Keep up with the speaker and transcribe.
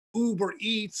Uber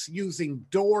Eats, using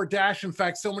DoorDash. In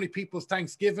fact, so many people's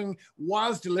Thanksgiving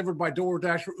was delivered by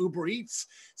DoorDash or Uber Eats.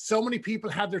 So many people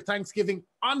had their Thanksgiving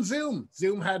on Zoom.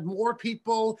 Zoom had more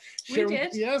people We sharing,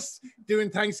 did. yes, doing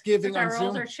Thanksgiving With on our Zoom.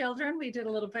 older children, we did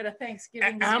a little bit of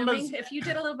Thanksgiving Amaz- Zooming. If you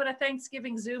did a little bit of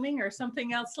Thanksgiving Zooming or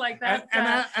something else like and,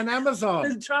 that, and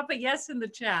Amazon. drop a yes in the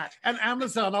chat. And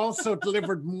Amazon also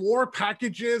delivered more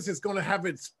packages. It's going to have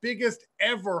its biggest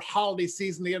ever holiday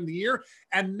season at the end of the year.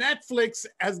 And Netflix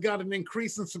has got an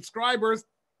increase in subscribers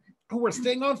who are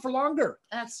staying on for longer.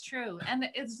 That's true. And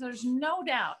there's no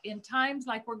doubt in times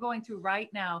like we're going through right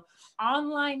now,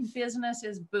 online business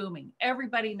is booming.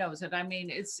 Everybody knows it. I mean,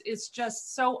 it's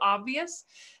just so obvious.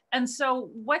 And so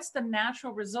what's the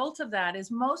natural result of that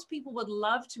is most people would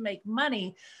love to make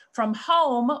money from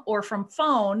home or from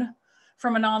phone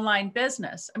from an online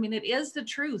business. I mean, it is the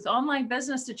truth. Online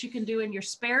business that you can do in your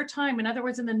spare time. In other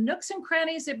words, in the nooks and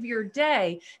crannies of your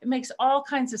day, it makes all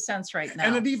kinds of sense right now.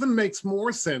 And it even makes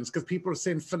more sense because people are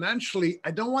saying financially, I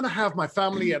don't want to have my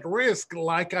family at risk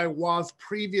like I was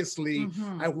previously.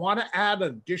 I want to add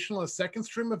a second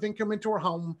stream of income into our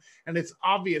home. And it's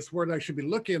obvious where I should be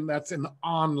looking. That's an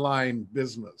online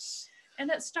business. And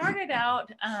it started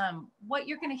out, what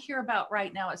you're going to hear about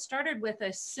right now, it started with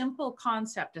a simple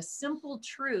concept, a simple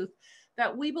truth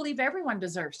that we believe everyone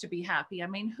deserves to be happy. I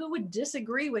mean, who would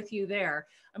disagree with you there?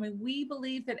 I mean, we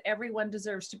believe that everyone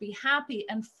deserves to be happy.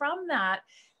 And from that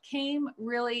came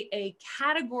really a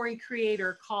category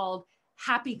creator called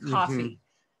Happy Coffee.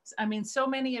 I mean, so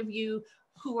many of you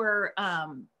who are,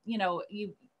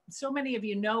 so many of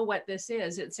you know what this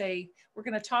is. We're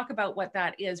going to talk about what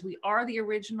that is. We are the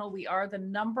original. We are the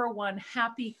 #1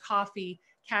 Happy Coffee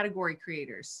category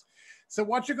creators. So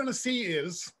what you're going to see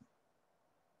is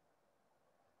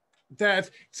that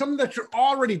something that you're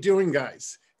already doing,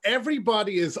 guys.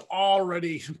 Everybody is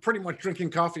already pretty much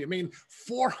drinking coffee. I mean,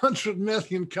 400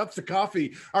 million cups of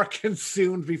coffee are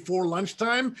consumed before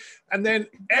lunchtime. And then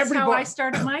That's how I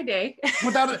started my day.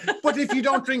 But if you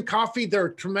don't drink coffee, there are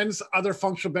tremendous other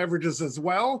functional beverages as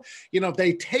well. You know,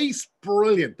 they taste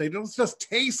brilliant. They don't just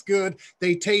taste good.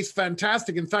 They taste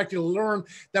fantastic. In fact, you'll learn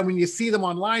that when you see them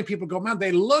online, people go, man,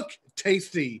 they look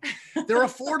tasty. They're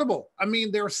affordable. I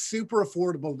mean, they're super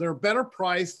affordable. They're better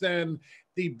priced than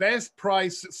the best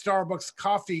price Starbucks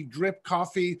coffee, drip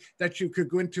coffee that you could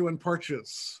go into and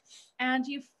purchase. And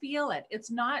you feel it. It's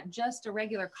not just a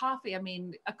regular coffee. I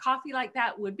mean, a coffee like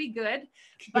that would be good,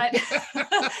 but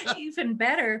even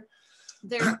better,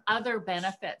 there are other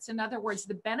benefits. In other words,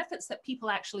 the benefits that people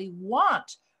actually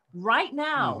want right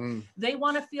now. They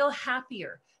want to feel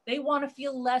happier. They want to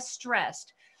feel less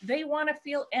stressed. They want to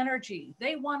feel energy.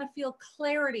 They want to feel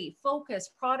clarity, focus,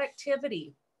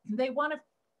 productivity. They want to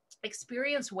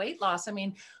experience weight loss. I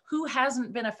mean, who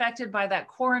hasn't been affected by that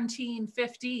quarantine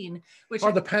 15,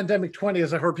 or the pandemic 20,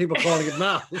 as I heard people calling it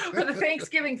now, or the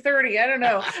Thanksgiving 30, I don't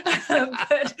know.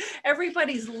 But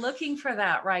everybody's looking for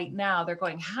that right now. They're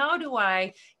going, how do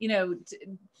I,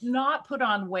 not put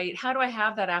on weight? How do I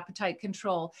have that appetite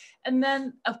control? And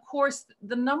then, of course,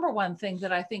 the #1 thing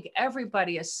that I think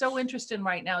everybody is so interested in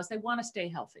right now is they want to stay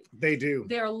healthy. They do.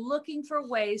 They're looking for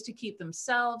ways to keep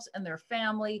themselves and their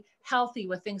family healthy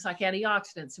with things like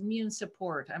antioxidants, immune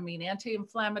support,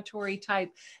 anti-inflammatory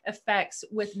type effects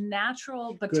with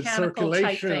natural botanical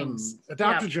type things.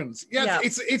 Adaptogens.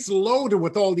 It's loaded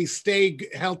with all these stay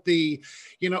healthy,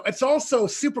 it's also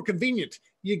super convenient.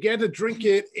 You get to drink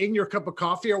it in your cup of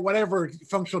coffee or whatever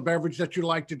functional beverage that you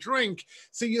like to drink.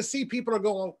 So you see people are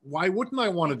going, why wouldn't I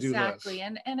want to do this? Exactly.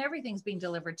 And everything's being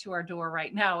delivered to our door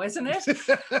right now, isn't it?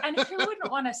 And who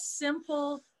wouldn't want a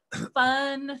simple,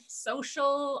 fun,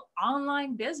 social,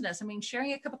 online business? I mean,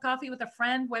 sharing a cup of coffee with a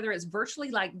friend, whether it's virtually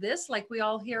like this, like we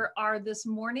all here are this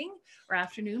morning or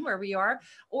afternoon, wherever you are,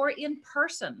 or in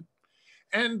person.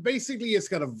 And basically, it's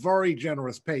got a very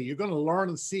generous pay. You're going to learn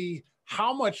and see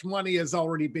how much money has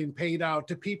already been paid out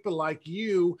to people like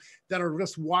you that are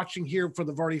just watching here for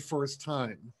the very first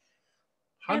time.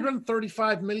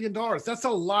 $135 million. That's a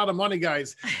lot of money,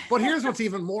 guys. But here's what's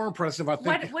even more impressive, I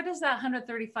think. What does that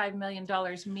 $135 million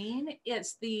mean?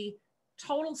 It's the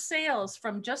total sales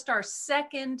from just our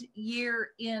second year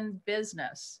in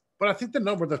business. But I think the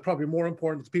number that's probably more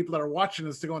important to people that are watching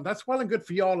is to go, that's well and good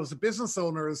for y'all as the business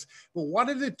owners, but what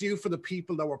did it do for the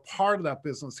people that were part of that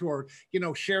business who are,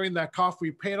 sharing that coffee?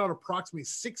 We paid out approximately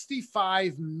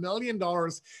 $65 million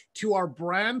to our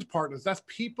brand partners. That's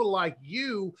people like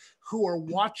you who are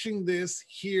watching this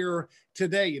here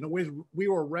today. You know, we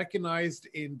were recognized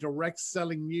in Direct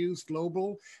Selling News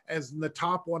Global as in the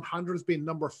top 100, as being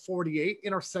number 48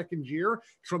 in our second year.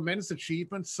 Tremendous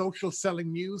achievement. Social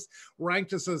Selling News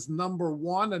ranked us as number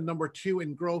 1 and number 2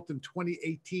 in growth in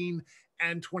 2018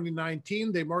 and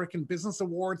 2019. The American Business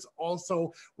Awards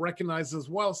also recognized as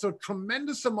well. So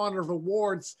tremendous amount of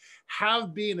awards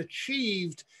have been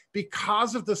achieved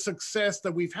because of the success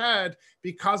that we've had,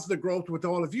 because of the growth with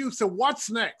all of you. So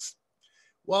what's next?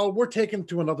 Well, we're taking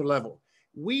to another level.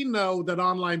 We know that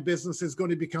online business is going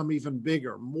to become even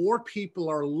bigger. More people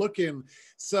are looking.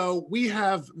 So we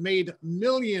have made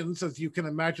millions, as you can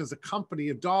imagine, as a company,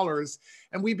 of dollars,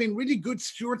 and we've been really good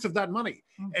stewards of that money.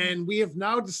 And we have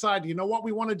now decided, you know what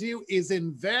we want to do is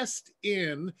invest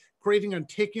in creating and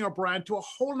taking our brand to a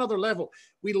whole nother level.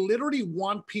 We literally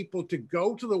want people to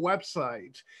go to the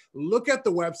website, look at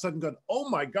the website and go, oh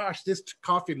my gosh, this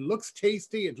coffee looks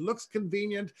tasty. It looks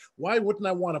convenient. Why wouldn't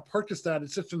I want to purchase that?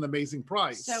 It's such an amazing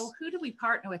price. So who do we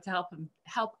partner with to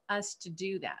help us to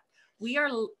do that? We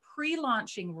are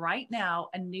pre-launching right now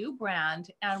a new brand,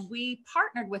 and we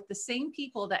partnered with the same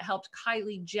people that helped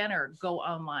Kylie Jenner go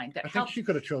online. I think she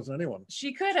could have chosen anyone.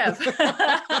 She could have.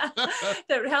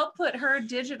 That helped put her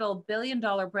digital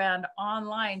billion-dollar brand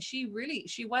online. She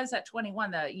was at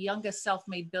 21 the youngest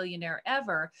self-made billionaire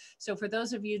ever. So for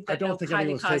those of you that know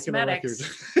Kylie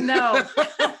Cosmetics, no,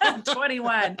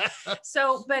 21.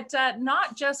 So, but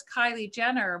not just Kylie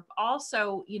Jenner,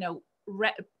 also, you know,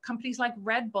 companies like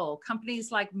Red Bull,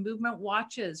 companies like Movement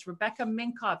Watches, Rebecca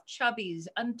Minkoff, Chubbies,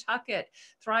 Untuckit,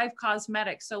 Thrive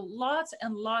Cosmetics. So lots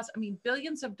and lots, I mean,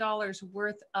 billions of dollars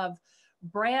worth of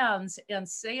brands and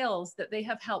sales that they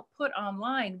have helped put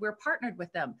online. We're partnered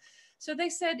with them. So they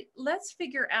said, let's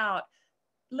figure out,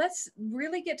 let's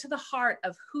really get to the heart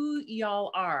of who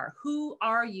y'all are. Who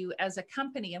are you as a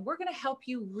company? And we're going to help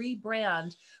you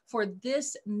rebrand for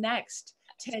this next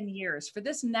 10 years, for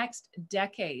this next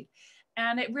decade.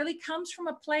 And it really comes from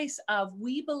a place of,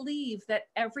 we believe that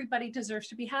everybody deserves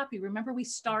to be happy. Remember, we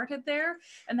started there,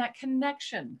 and that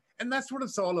connection. And that's what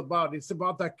it's all about. It's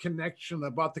about that connection,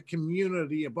 about the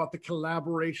community, about the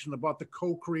collaboration, about the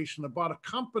co-creation, about a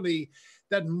company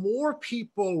that more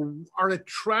people are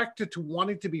attracted to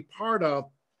wanting to be part of.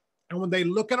 And when they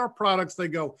look at our products, they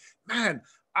go, man,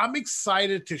 I'm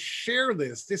excited to share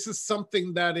this. This is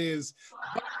something that is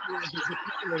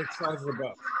people are excited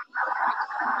about.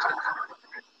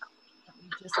 Let me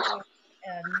just go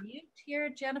and mute here,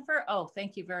 Jennifer. Oh,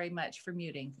 thank you very much for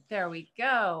muting. There we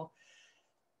go.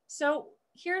 So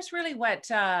here's really what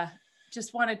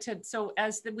just wanted to, so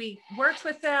as we worked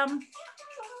with them,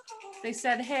 they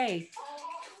said, hey,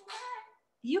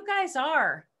 you guys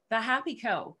are the Happy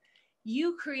Co.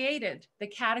 You created the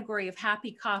category of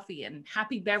happy coffee and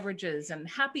happy beverages and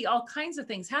happy all kinds of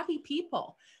things, happy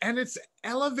people. And it's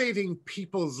elevating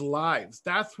people's lives.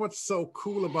 That's what's so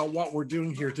cool about what we're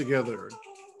doing here together.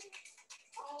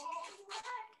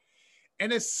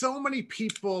 And as so many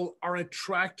people are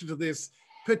attracted to this,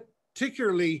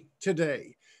 particularly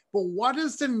today. But what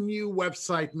does the new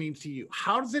website mean to you?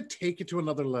 How does it take it to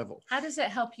another level? How does it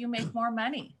help you make more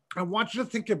money? I want you to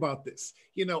think about this.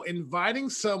 You know, inviting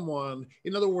someone,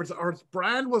 in other words, our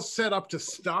brand was set up to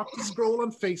stop the scroll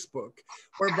on Facebook,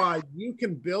 whereby you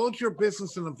can build your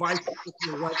business and invite people to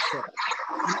your website.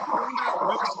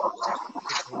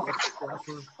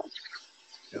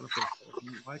 Jennifer,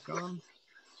 mic on?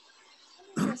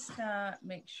 Just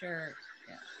make sure.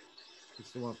 Yeah.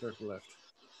 It's the one there to the left.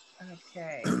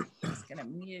 Okay, just gonna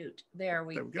mute. There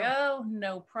we go.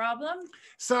 No problem.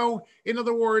 So, in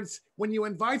other words, when you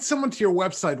invite someone to your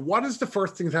website, what is the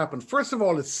first thing that happens? First of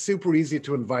all, it's super easy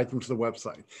to invite them to the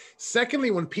website. Secondly,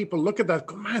 when people look at that,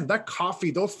 go, man, that coffee,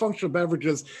 those functional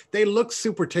beverages, they look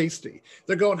super tasty.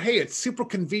 They're going, hey, it's super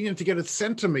convenient to get it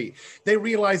sent to me. They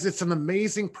realize it's an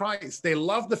amazing price. They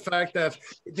love the fact that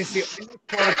it's the only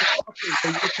product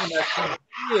they're looking at kind of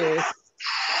feel.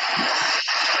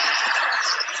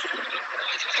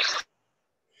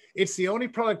 It's the only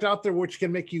product out there which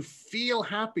can make you feel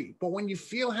happy. But when you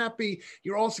feel happy,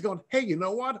 you're also going, hey, you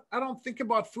know what? I don't think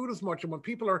about food as much. And when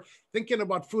people are thinking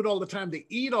about food all the time, they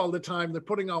eat all the time, they're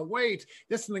putting on weight.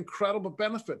 That's an incredible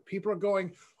benefit. People are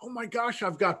going, oh my gosh,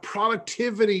 I've got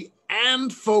productivity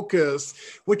and focus,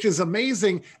 which is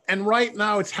amazing. And right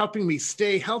now it's helping me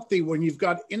stay healthy when you've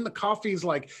got in the coffees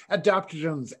like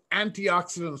adaptogens,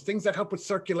 antioxidants, things that help with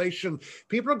circulation.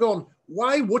 People are going,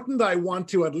 why wouldn't I want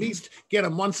to at least get a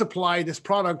month's supply of this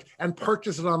product and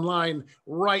purchase it online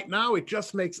right now? It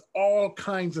just makes all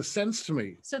kinds of sense to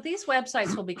me. So these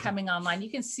websites will be coming online. You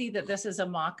can see that this is a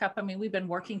mock-up. I mean, we've been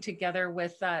working together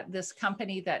with this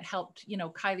company that helped,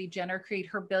 Kylie Jenner create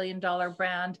her billion-dollar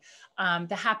brand,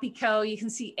 the Happy Co. You can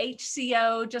see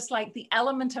HCO, just like the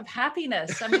element of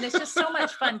happiness. I mean, it's just so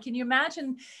much fun. Can you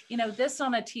imagine, this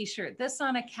on a t-shirt, this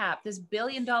on a cap, this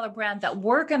billion-dollar brand that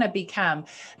we're going to become,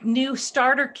 new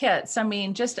starter kits. I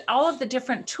mean, just all of the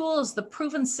different tools, the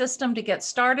proven system to get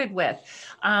started with,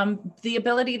 the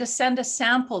ability to send a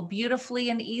sample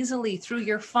beautifully and easily through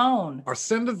your phone. Or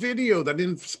send a video that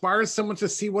inspires someone to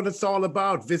see what it's all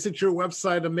about. Visit your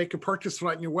website and make a purchase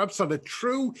right on your website. A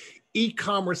true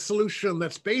e-commerce solution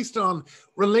that's based on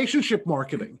relationship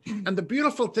marketing. And the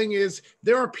beautiful thing is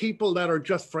there are people that are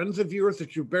just friends of yours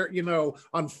that you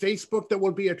on Facebook that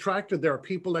will be attracted. There are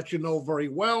people that you know very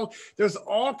well. There's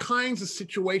all kinds of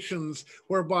situations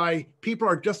whereby people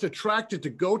are just attracted to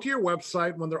go to your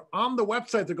website. When they're on the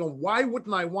website, they're going, why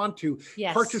wouldn't I want to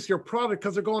purchase your product?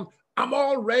 Because they're going, I'm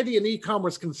already an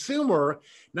e-commerce consumer.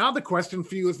 Now the question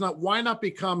for you is not, why not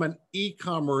become an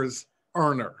e-commerce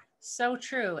earner? So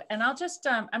true. And I'll just,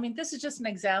 this is just an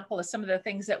example of some of the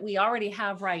things that we already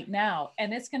have right now,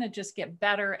 and it's going to just get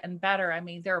better and better. I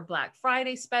mean, there are Black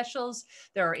Friday specials,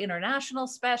 there are international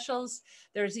specials.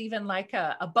 There's even like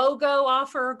a BOGO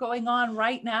offer going on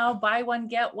right now, buy one,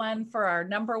 get one for our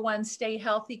 #1 Stay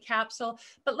Healthy capsule.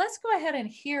 But let's go ahead and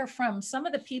hear from some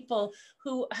of the people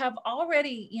who have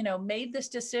already, made this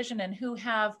decision and who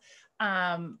have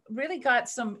really got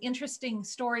some interesting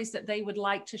stories that they would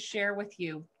like to share with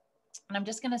you. And I'm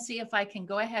just going to see if I can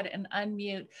go ahead and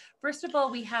unmute. First of all,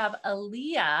 we have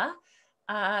Aaliyah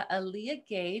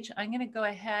Gage. I'm going to go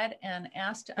ahead and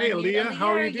ask to Hey, unmute. Aaliyah, how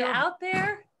are you doing? Out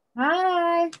there?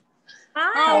 Hi. Hi.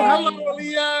 Oh, hello,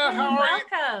 Aaliyah. How are you?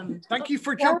 Welcome. Thank you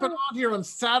for jumping on here on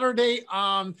Saturday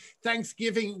on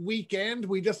Thanksgiving weekend.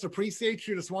 We just appreciate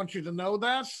you. Just want you to know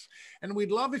that. And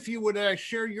we'd love if you would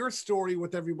share your story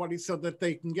with everybody so that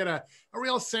they can get a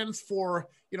real sense for,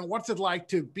 what's it like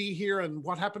to be here and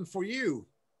what happened for you.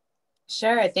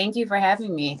 Sure. Thank you for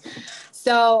having me.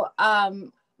 So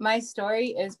my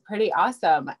story is pretty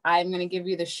awesome. I'm going to give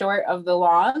you the short of the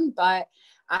long, but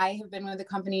I have been with the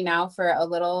company now for a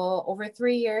little over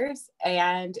 3 years.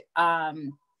 And I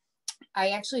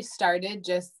actually started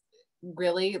just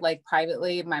really like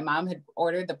privately. My mom had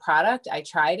ordered the product. I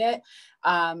tried it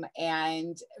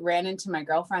and ran into my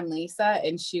girlfriend, Lisa,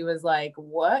 and she was like,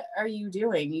 what are you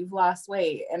doing? You've lost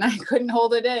weight. And I couldn't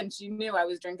hold it in. She knew I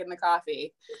was drinking the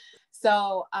coffee.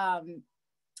 So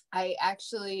I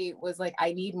actually was like,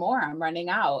 I need more. I'm running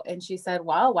out. And she said,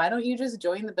 well, why don't you just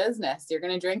join the business? You're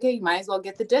going to drink it. You might as well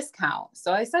get the discount.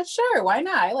 So I said, sure, why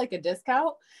not? I like a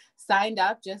discount. Signed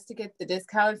up just to get the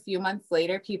discount. A few months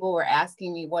later, people were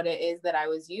asking me what it is that I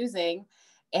was using.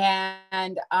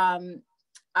 And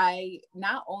I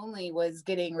not only was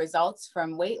getting results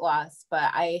from weight loss,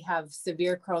 but I have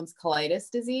severe Crohn's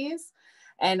colitis disease.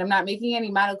 And I'm not making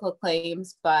any medical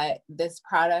claims, but this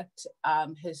product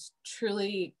has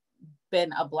truly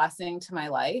been a blessing to my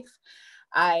life.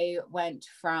 I went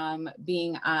from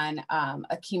being on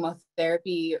a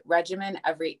chemotherapy regimen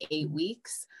every 8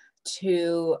 weeks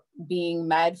to being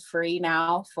med-free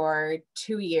now for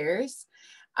 2 years.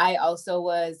 I also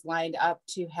was lined up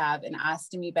to have an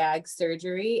ostomy bag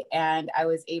surgery, and I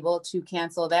was able to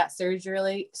cancel that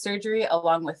surgery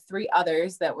along with 3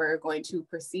 others that were going to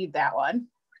precede that one.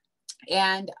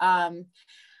 And I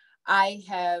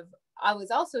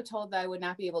was also told that I would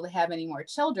not be able to have any more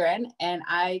children. And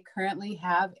I currently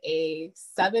have a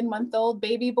 7-month-old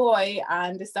baby boy.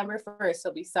 On December 1st,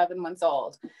 he'll be 7 months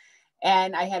old.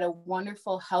 And I had a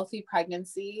wonderful, healthy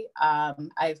pregnancy.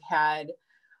 I've had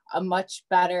a much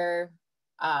better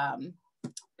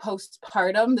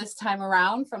postpartum this time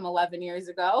around from 11 years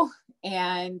ago.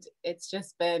 And it's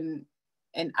just been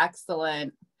an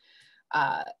excellent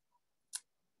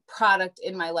product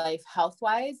in my life,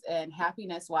 health-wise and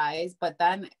happiness-wise. But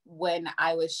then when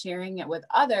I was sharing it with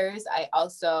others, I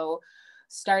also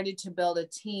started to build a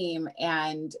team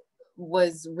and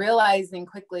was realizing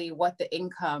quickly what the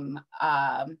income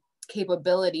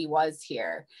capability was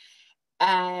here.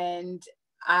 And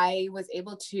I was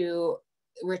able to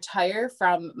retire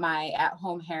from my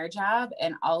at-home hair job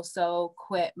and also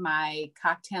quit my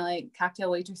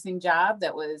cocktail waitressing job.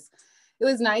 It was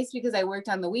nice because I worked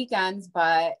on the weekends,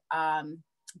 but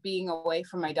being away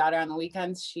from my daughter on the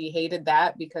weekends, she hated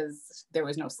that because there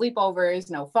was no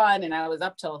sleepovers, no fun. And I was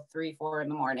up till 3, 4 in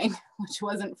the morning, which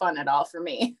wasn't fun at all for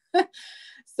me.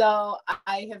 So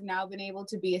I have now been able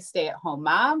to be a stay-at-home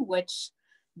mom, which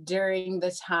during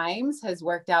the times has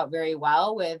worked out very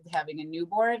well with having a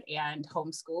newborn and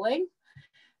homeschooling.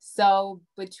 So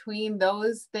between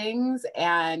those things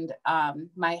and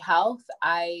my health,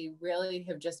 I really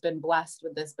have just been blessed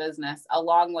with this business,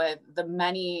 along with the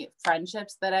many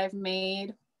friendships that I've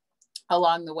made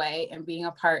along the way, and being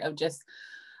a part of just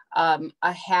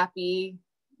a happy,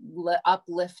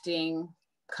 uplifting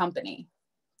company.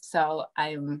 So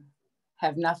I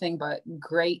have nothing but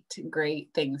great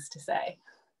things to say.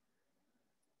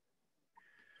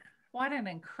 What an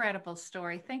incredible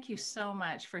story. Thank you so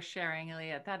much for sharing,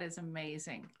 Leah. That is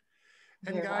amazing.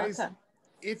 And You're guys, welcome.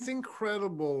 it's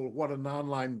incredible what an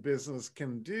online business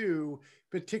can do,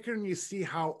 particularly when you see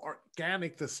how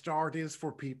organic the start is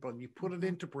for people. And you put it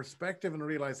into perspective and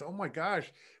realize, oh my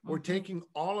gosh, we're taking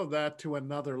all of that to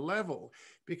another level.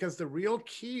 Because the real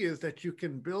key is that you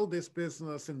can build this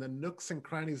business in the nooks and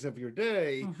crannies of your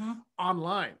day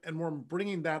online. And we're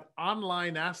bringing that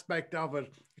online aspect of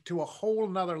it to a whole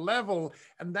nother level.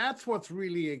 And that's what's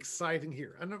really exciting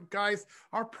here. And guys,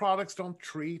 our products don't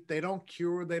treat, they don't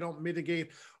cure, they don't mitigate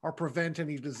or prevent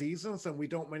any diseases, and we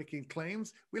don't make any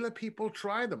claims. We let people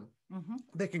try them.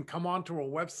 They can come onto our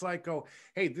website, go,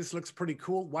 hey, this looks pretty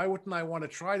cool. Why wouldn't I want to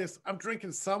try this? I'm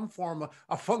drinking some form of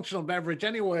a functional beverage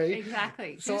anyway.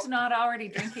 Exactly. So, who's not already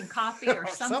drinking coffee or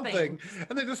something?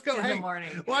 And they just go, in hey, the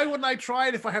morning. why wouldn't I try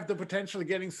it if I have the potential of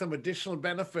getting some additional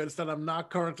benefits that I'm not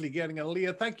currently getting? And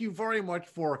Leah, thank you very much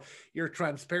for your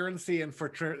transparency and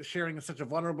for sharing in such a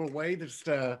vulnerable way. Just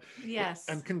yes.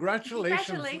 And congratulations.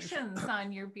 Congratulations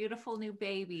on your beautiful new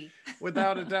baby.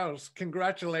 Without a doubt.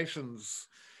 Congratulations.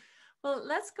 Well,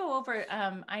 let's go over.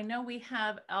 I know we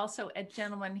have also a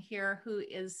gentleman here who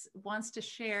wants to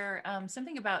share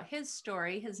something about his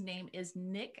story. His name is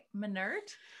Nick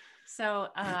Menert. So,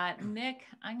 Nick,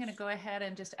 I'm going to go ahead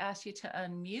and just ask you to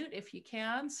unmute if you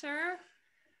can, sir.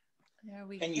 There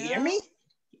we go. Can you hear me?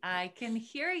 I can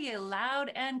hear you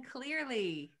loud and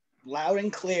clearly. Loud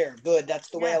and clear. Good.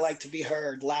 That's the way I like to be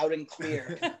heard. Loud and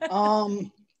clear.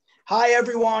 Hi,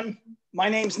 everyone. My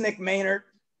name's Nick Maynard.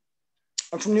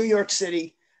 I'm from New York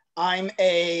City. I'm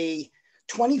a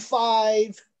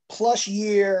 25 plus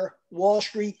year Wall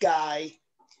Street guy.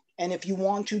 And if you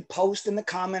want to post in the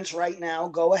comments right now,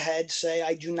 go ahead, say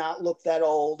I do not look that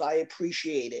old. I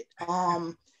appreciate it.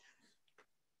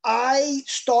 I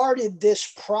started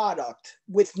this product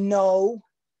with no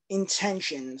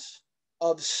intentions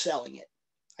of selling it.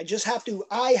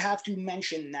 I have to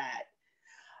mention that.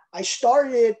 I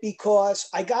started it because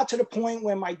I got to the point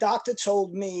where my doctor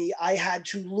told me I had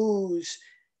to lose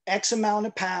X amount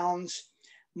of pounds.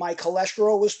 My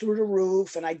cholesterol was through the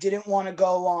roof and I didn't want to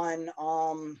go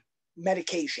on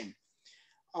medication.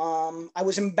 I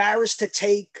was embarrassed to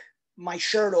take my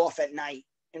shirt off at night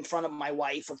in front of my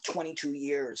wife of 22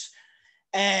 years.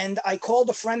 And I called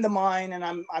a friend of mine and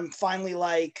I'm finally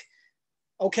like,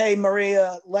 okay,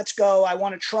 Maria, let's go. I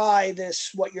want to try this,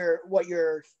 what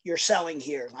you're selling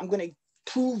here. I'm going to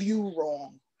prove you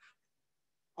wrong.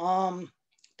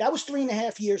 That was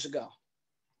 3.5 years ago.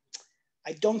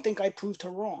 I don't think I proved her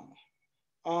wrong.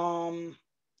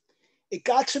 It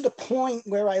got to the point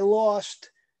where I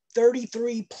lost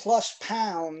 33 plus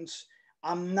pounds.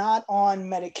 I'm not on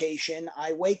medication.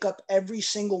 I wake up every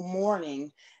single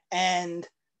morning and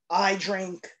I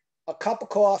drink a cup of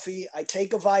coffee. I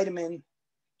take a vitamin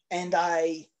and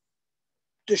I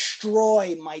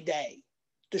destroy my day,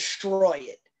 destroy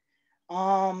it.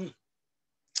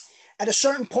 At a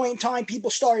certain point in time, people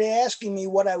started asking me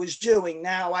what I was doing.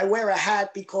 Now I wear a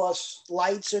hat because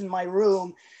lights in my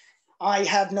room, I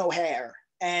have no hair.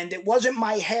 And it wasn't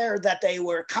my hair that they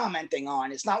were commenting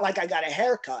on. It's not like I got a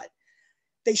haircut.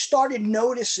 They started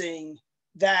noticing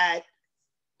that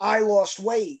I lost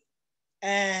weight.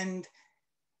 And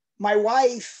my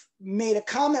wife made a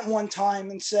comment one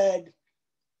time and said,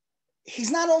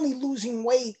 he's not only losing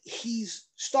weight, he's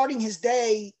starting his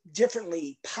day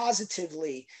differently,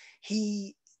 positively.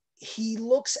 He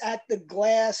looks at the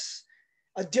glass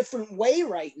a different way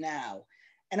right now.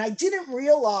 And I didn't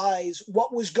realize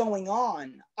what was going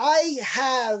on.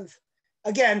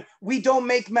 Again, we don't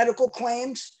make medical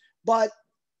claims, but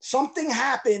something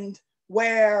happened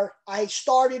where I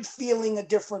started feeling a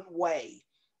different way.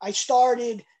 I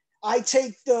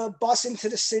take the bus into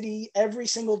the city every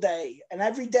single day. And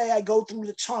every day I go through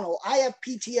the tunnel. I have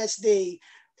PTSD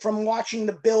from watching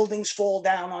the buildings fall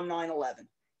down on 9/11.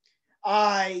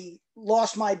 I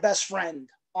lost my best friend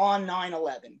on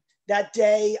 9/11. That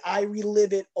day, I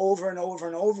relive it over and over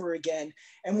and over again.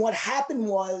 And what happened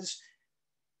was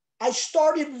I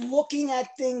started looking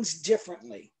at things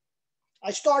differently.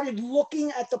 I started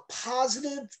looking at the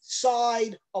positive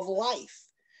side of life.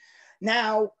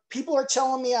 Now, people are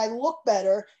telling me I look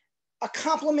better. A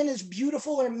compliment is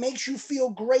beautiful and it makes you feel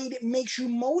great. It makes you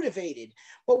motivated.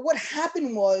 But what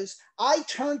happened was I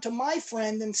turned to my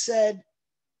friend and said,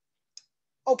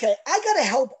 okay, I got to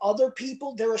help other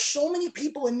people. There are so many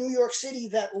people in New York City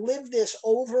that live this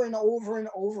over and over and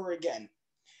over again.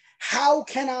 How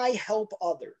can I help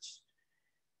others?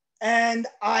 And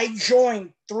I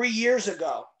joined 3 years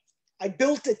ago. I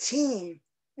built a team.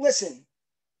 Listen,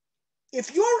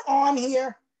 if you're on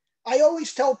here, I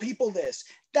always tell people this.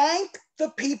 Thank the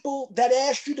people that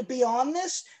asked you to be on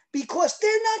this, because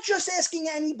they're not just asking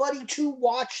anybody to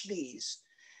watch these.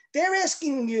 They're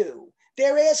asking you.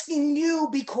 They're asking you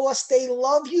because they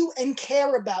love you and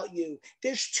care about you.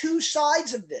 There's two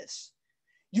sides of this.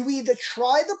 You either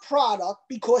try the product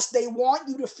because they want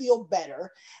you to feel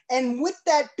better. And with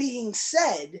that being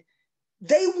said,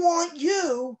 they want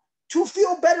you to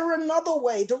feel better another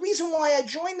way. The reason why I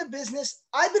joined the business,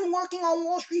 I've been working on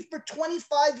Wall Street for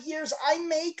 25 years. I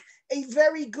make a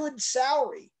very good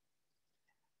salary.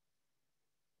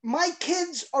 My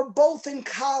kids are both in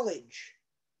college.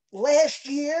 Last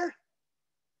year,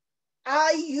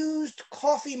 I used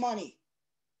coffee money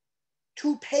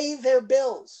to pay their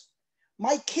bills.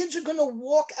 My kids are going to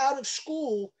walk out of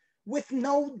school with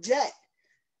no debt.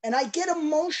 And I get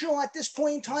emotional at this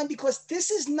point in time because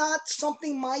this is not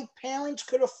something my parents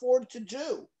could afford to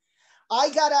do.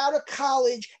 I got out of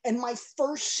college and my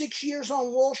first 6 years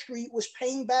on Wall Street was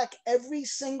paying back every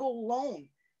single loan.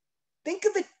 Think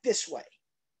of it this way.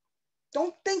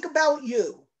 Don't think about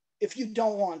you if you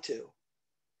don't want to.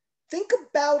 Think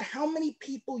about how many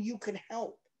people you can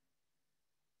help.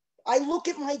 I look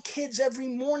at my kids every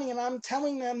morning and I'm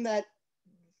telling them that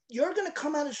you're going to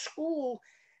come out of school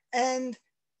and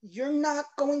you're not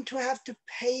going to have to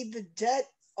pay the debt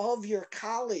of your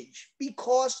college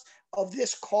because of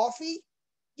this coffee.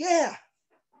 Yeah,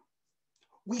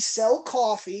 we sell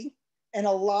coffee and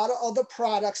a lot of other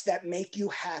products that make you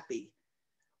happy.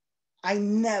 I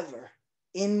never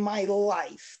in my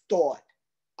life thought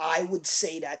I would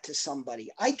say that to somebody.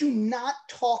 I do not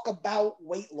talk about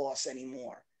weight loss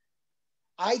anymore.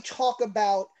 I talk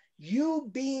about you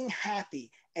being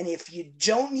happy. And if you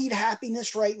don't need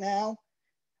happiness right now,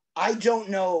 I don't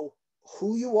know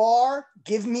who you are.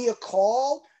 Give me a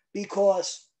call,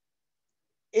 because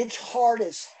it's hard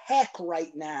as heck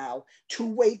right now to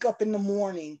wake up in the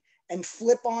morning and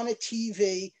flip on a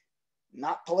TV,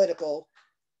 not political,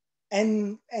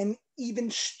 and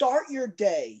even start your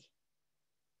day.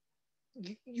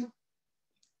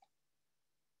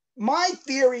 My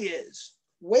theory is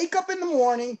wake up in the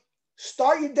morning,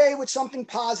 start your day with something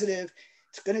positive.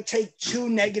 It's going to take two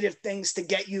negative things to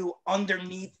get you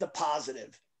underneath the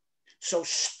positive. So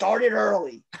start it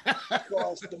early,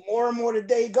 because the more and more the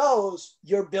day goes,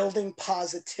 you're building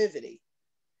positivity.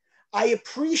 I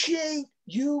appreciate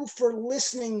you for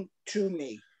listening to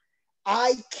me.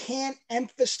 I can't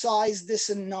emphasize this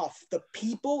enough. The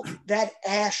people that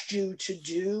asked you to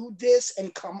do this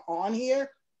and come on here,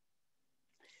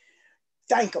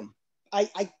 thank them.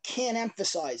 I can't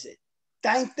emphasize it.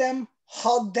 Thank them,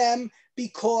 hug them,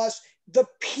 because the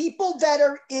people that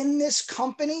are in this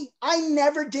company, I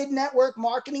never did network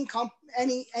marketing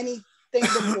anything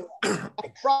before.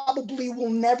 I probably will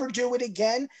never do it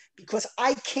again, because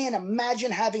I can't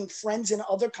imagine having friends in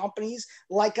other companies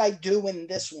like I do in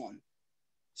this one.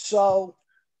 So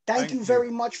thank you very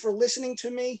much for listening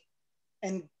to me.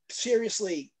 And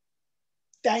seriously,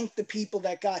 thank the people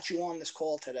that got you on this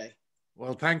call today.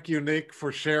 Well, thank you, Nick,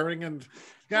 for sharing. And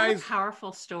guys, what a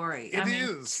powerful story. It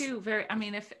is.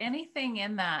 If anything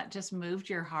in that just moved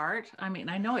your heart, I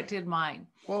know it did mine.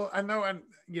 Well, I know, and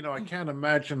I can't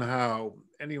imagine how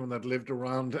anyone that lived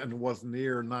around and was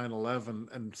near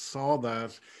 9/11 and saw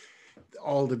that,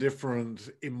 all the different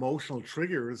emotional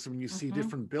triggers when you see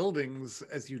different buildings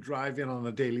as you drive in on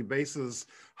a daily basis,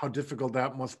 how difficult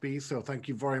that must be. So thank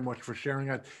you very much for sharing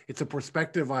it. It's a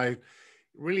perspective I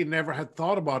really never had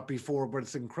thought about before, but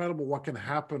it's incredible what can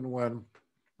happen when,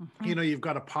 you've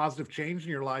got a positive change in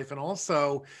your life. And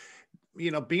also,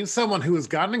 being someone who has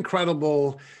got an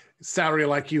incredible salary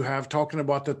like you have, talking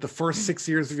about that the first 6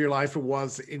 years of your life, it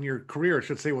was in your career, I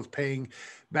should say, was paying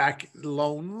back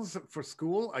loans for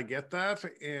school. I get that.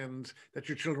 And that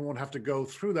your children won't have to go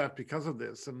through that because of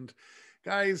this. And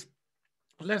guys,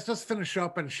 let's just finish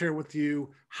up and share with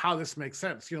you how this makes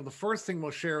sense. The first thing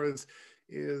we'll share is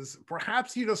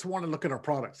perhaps you just want to look at our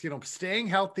products. Staying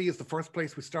healthy is the first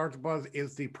place we start about,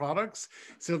 is the products.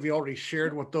 Sylvia already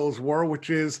shared what those were, which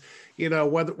is,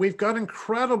 whether we've got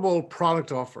incredible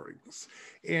product offerings.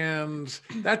 And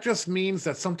that just means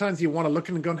that sometimes you want to look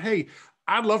and go, hey,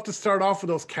 I'd love to start off with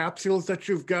those capsules that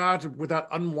you've got with that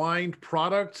unwind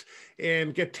product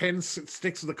and get 10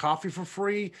 sticks of the coffee for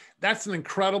free. That's an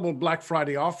incredible Black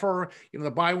Friday offer. You know,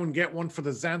 the buy one, get one for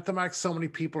the Xanthamax. So many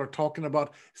people are talking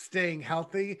about staying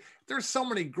healthy. There's so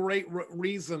many great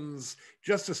reasons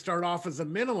just to start off as a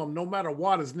minimum, no matter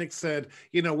what, as Nick said,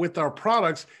 you know, with our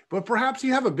products, but perhaps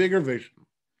you have a bigger vision.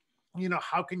 You know,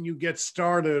 how can you get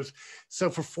started? So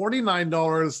for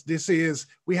 $49,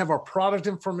 we have our product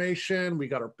information, we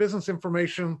got our business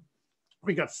information,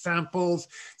 we got samples,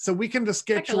 so we can just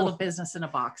get like a little business in a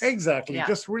box. Exactly, Yeah.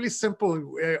 just really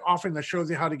simple offering that shows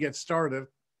you how to get started.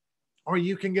 Or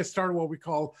you can get started what we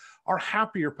call our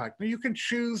Happier Pack. Now you can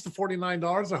choose the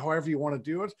 $49 or however you want to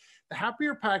do it. The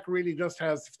Happier Pack really just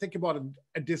has, think about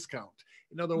a discount.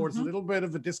 In other words, a little bit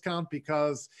of a discount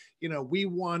because, you know, we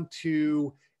want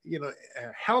to, you know,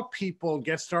 help people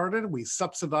get started. We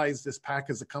subsidize this pack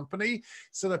as a company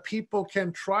so that people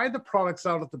can try the products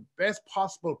out at the best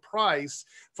possible price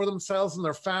for themselves and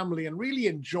their family and really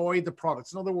enjoy the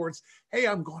products. In other words, hey,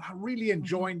 I'm really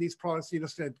enjoying these products. You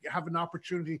just have an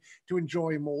opportunity to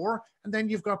enjoy more. And then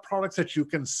you've got products that you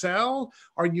can sell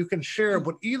or you can share,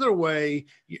 but either way,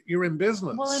 you're in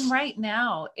business. Well, and right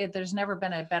now, there's never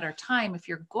been a better time if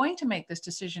you're going to make this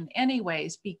decision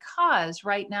anyways, because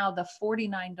right now the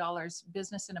 $49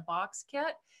 business in a box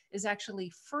kit is actually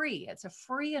free. It's a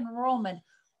free enrollment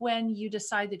when you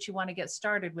decide that you want to get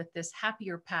started with this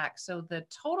Happier Pack. So the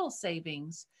total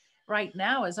savings right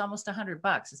now is almost $100.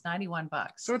 It's $91.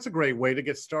 So it's a great way to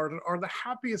get started. Or the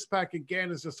Happiest Pack,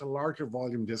 again, is just a larger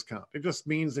volume discount. It just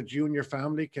means that you and your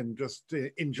family can just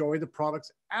enjoy the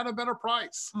products at a better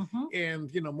price.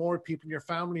 And, you know, more people in your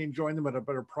family enjoying them at a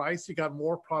better price. You got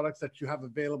more products that you have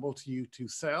available to you to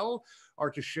sell or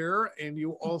to share. And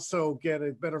you also get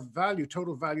a better value.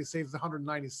 Total value saves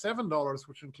 $197,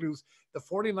 which includes the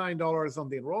 $49 on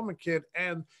the enrollment kit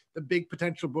and the Big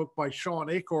Potential book by Sean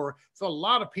Achor. So a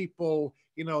lot of people,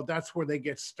 you know, that's where they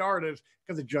get started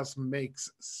because it just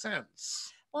makes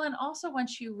sense. Well, and also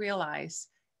once you realize,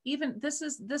 even this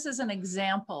is an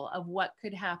example of what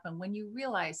could happen when you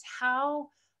realize how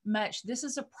much this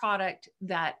is a product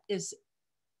that is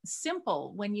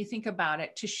simple when you think about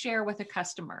it to share with a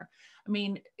customer. I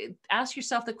mean, ask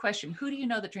yourself the question, who do you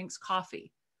know that drinks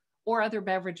coffee or other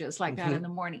beverages like that in the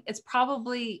morning? It's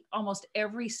probably almost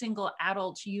every single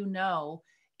adult you know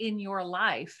in your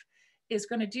life is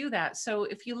going to do that. So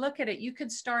if you look at it, you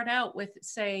could start out with,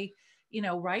 say, you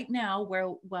know, right now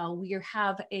we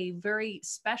have a very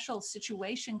special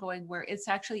situation going where it's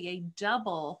actually a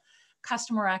double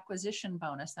customer acquisition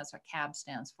bonus. That's what CAB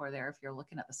stands for there if you're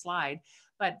looking at the slide.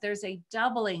 But there's a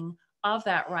doubling of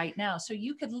that right now. So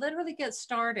you could literally get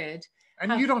started.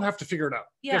 And you don't have to figure it out.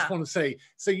 Yeah. Just want to say,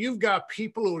 so you've got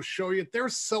people who will show you.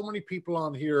 There's so many people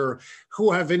on here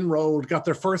who have enrolled, got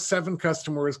their first 7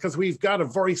 customers, because we've got a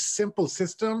very simple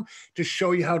system to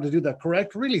show you how to do that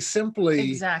correct, really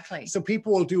simply. Exactly. So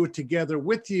people will do it together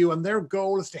with you, and their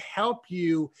goal is to help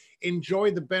you enjoy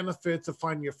the benefits of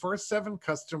finding your first 7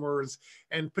 customers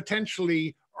and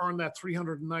potentially earn that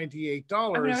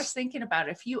 $398. I mean, I was thinking about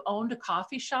it. If you owned a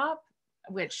coffee shop,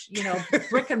 which, you know,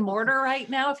 brick and mortar right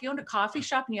now, if you owned a coffee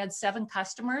shop and you had 7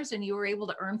 customers and you were able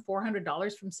to earn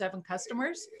 $400 from 7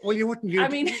 customers. Well, you wouldn't, I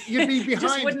mean, you'd be behind.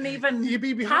 Just wouldn't even You'd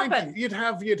be behind. happen. You'd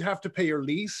have to pay your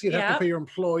lease. You'd have to pay your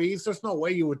employees. There's no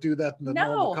way you would do that in the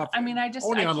normal coffee. I mean,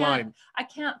 only online. I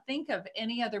can't think of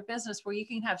any other business where you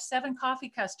can have 7 coffee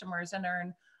customers and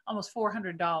earn almost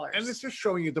 $400. And it's just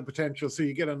showing you the potential so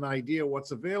you get an idea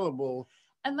what's available.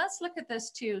 And let's look at this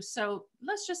too. So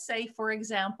let's just say, for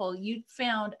example, you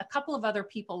found a couple of other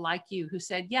people like you who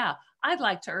said, yeah, I'd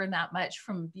like to earn that much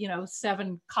from, you know,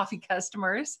 7 coffee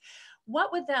customers.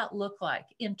 What would that look like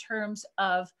in terms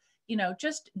of, you know,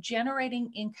 just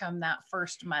generating income that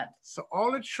first month? So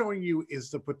all it's showing you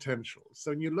is the potential. So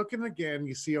when you're looking again,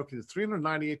 you see, okay, the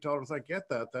 $398, I get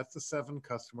that. That's the 7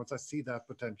 customers. I see that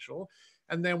potential.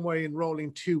 And then we're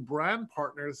enrolling 2 brand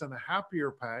partners and a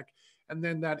Happier Pack. And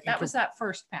then that was that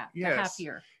first pack, yes, the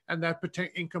Happier. And that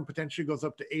income potentially goes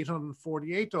up to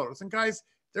 $848. And guys,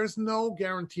 there's no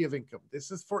guarantee of income. This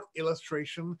is for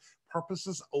illustration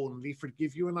purposes only, for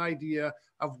give you an idea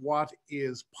of what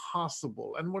is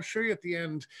possible. And we'll show you at the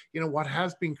end, you know, what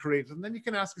has been created. And then you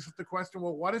can ask yourself the question,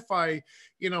 well, what if I,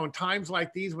 you know, in times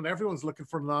like these when everyone's looking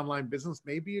for an online business,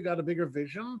 maybe you got a bigger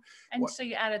vision. And so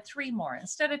you added 3 more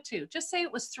instead of 2. Just say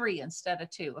it was 3 instead of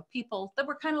 2 of people that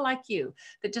were kind of like you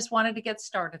that just wanted to get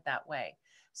started that way.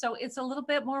 So it's a little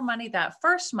bit more money that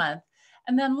first month.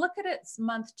 And then look at it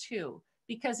month 2.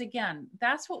 Because again,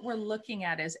 that's what we're looking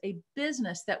at, is a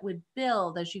business that would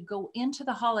build as you go into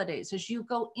the holidays, as you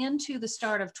go into the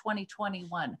start of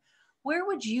 2021. where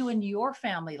would you and your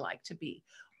family like to be?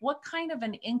 What kind of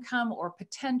an income or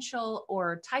potential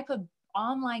or type of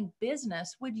online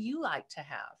business would you like to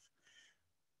have?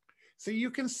 So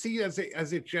you can see as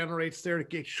it generates there,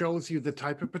 it shows you the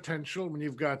type of potential when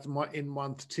you've got in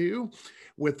month 2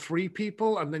 with 3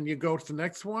 people, and then you go to the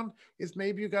next one is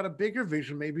maybe you got a bigger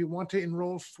vision. Maybe you want to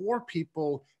enroll 4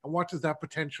 people, and what does that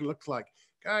potential look like?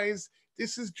 Guys,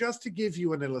 this is just to give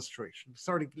you an illustration,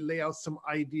 start to lay out some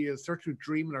ideas, start to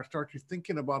dream or start to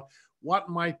thinking about what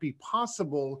might be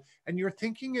possible. And you're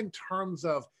thinking in terms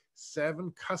of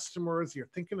 7 customers, you're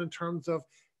thinking in terms of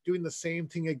doing the same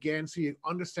thing again, so you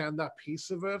understand that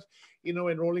piece of it,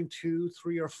 enrolling 2,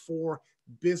 3, or 4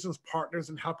 business partners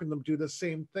and helping them do the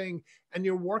same thing. And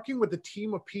you're working with a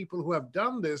team of people who have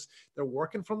done this. They're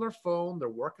working from their phone, they're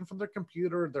working from their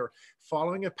computer, they're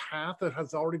following a path that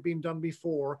has already been done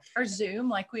before. Or Zoom,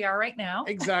 like we are right now.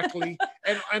 Exactly.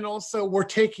 and also we're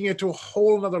taking it to a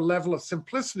whole nother level of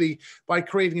simplicity by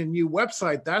creating a new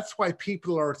website. That's why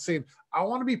people are saying, I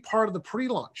want to be part of the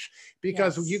pre-launch,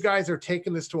 because Yes. you guys are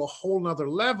taking this to a whole nother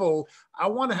level. I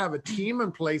want to have a team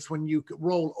in place when you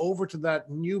roll over to that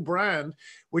new brand,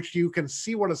 which you can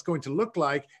see what it's going to look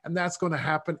like. And that's going to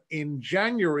happen in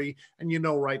January. And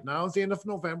right now is the end of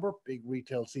November, big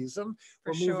retail season.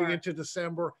 For We're moving sure. into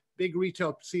December, big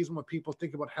retail season when people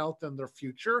think about health and their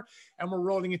future. And we're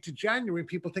rolling into January,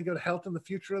 people think about health in the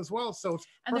future as well. So it's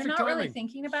And they're perfect not timing. really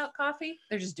thinking about coffee.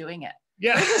 They're just doing it.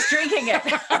 Yeah. They're just drinking it.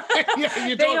 Yeah,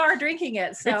 you They don't- are drinking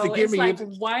it. It's So a it's gimme. like,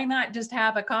 why not just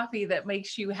have a coffee that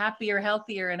makes you happier,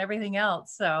 healthier, and everything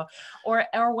else? So, or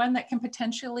one that can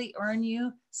potentially earn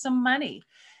you some money.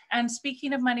 And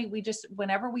speaking of money,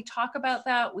 whenever we talk about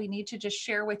that, we need to just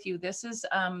share with you, this is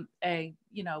a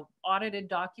audited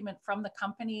document from the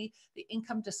company, the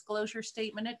income disclosure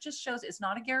statement. It just shows, it's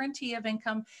not a guarantee of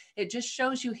income. It just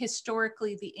shows you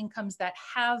historically the incomes that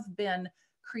have been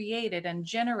created and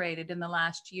generated in the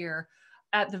last year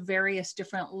at the various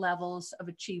different levels of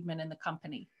achievement in the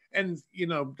company. And,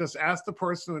 just ask the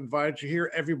person who invited you here.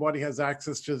 Everybody has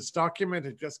access to this document.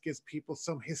 It just gives people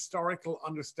some historical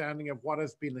understanding of what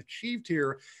has been achieved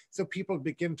here, so people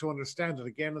begin to understand it.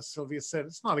 Again, as Sylvia said,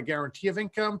 it's not a guarantee of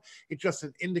income. It's just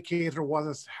an indicator of what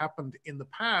has happened in the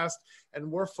past. And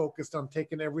we're focused on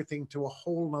taking everything to a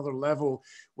whole nother level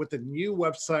with a new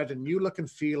website, a new look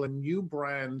and feel, a new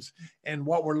brand, and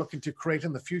what we're looking to create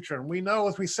in the future. And we know,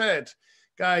 as we said,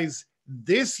 guys,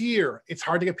 this year, it's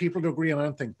hard to get people to agree on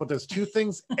anything, but there's 2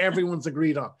 things everyone's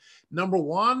agreed on. Number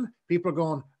 1, people are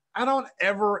going, I don't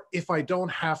ever, if I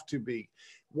don't have to be,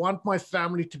 want my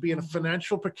family to be in a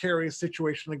financial precarious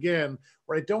situation again,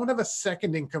 where I don't have a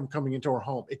second income coming into our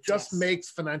home. It just Yes. makes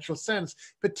financial sense,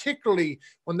 particularly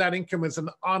when that income is an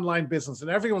online business.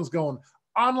 And everyone's going,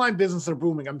 online businesses are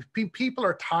booming. I mean, people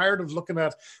are tired of looking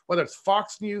at whether it's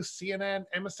Fox News, CNN,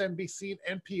 MSNBC,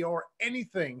 NPR,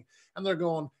 anything, and they're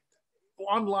going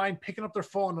online, picking up their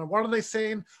phone, and what are they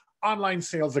saying? Online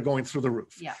sales are going through the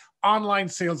roof. Yeah. Online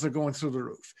sales are going through the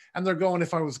roof. And they're going,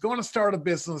 if I was going to start a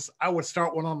business, I would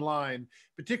start one online,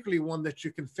 particularly one that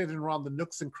you can fit in around the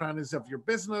nooks and crannies of your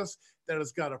business, that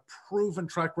has got a proven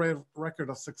track record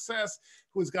of success,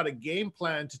 who's got a game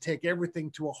plan to take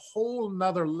everything to a whole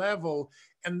nother level.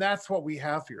 And that's what we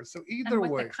have here. So either And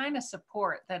with way. the kind of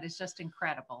support that is just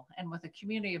incredible, and with a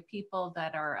community of people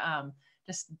that are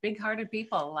just big-hearted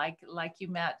people like you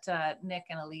met Nick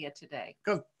and Aaliyah today.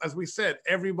 Because as we said,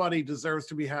 everybody deserves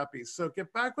to be happy. So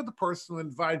get back with the person who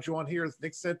invited you on here. As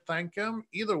Nick said, thank him.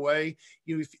 Either way,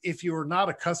 if you're not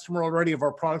a customer already of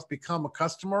our products, become a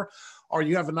customer, or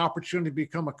you have an opportunity to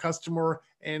become a customer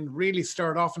and really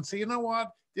start off and say, you know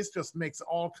what? This just makes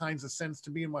all kinds of sense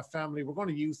to me and my family. We're going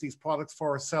to use these products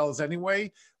for ourselves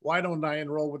anyway. Why don't I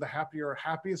enroll with the Happier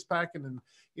Happiest Pack and then,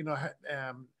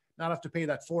 not have to pay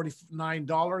that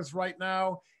 $49 right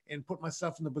now and put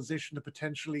myself in the position to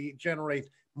potentially generate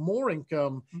more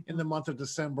income in the month of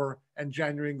December and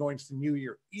January and going to the new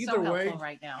year. Either So way, helpful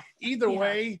right now. either Yeah.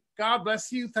 way, God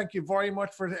bless you. Thank you very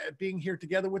much for being here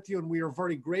together with you. And we are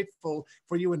very grateful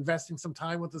for you investing some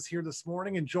time with us here this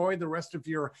morning. Enjoy the rest of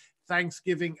your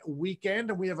Thanksgiving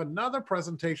weekend. And we have another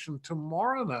presentation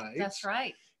tomorrow night. That's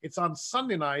right. It's on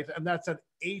Sunday night, and that's at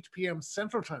 8 p.m.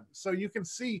 Central Time. So you can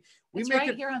see we It's make right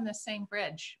it here on the same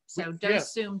bridge. So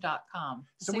yes. dozoom.com.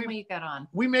 So Same way you got on.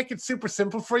 we make it super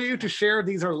simple for you to share.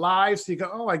 These are live, so you go,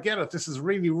 oh, I get it. This is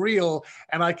really real,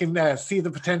 and I can see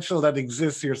the potential that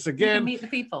exists here. So You can again, meet the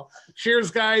people. cheers,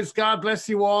 guys. God bless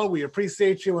you all. We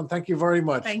appreciate you, and thank you very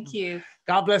much. Thank you.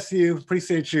 God bless you.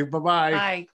 Appreciate you. Bye-bye. Bye.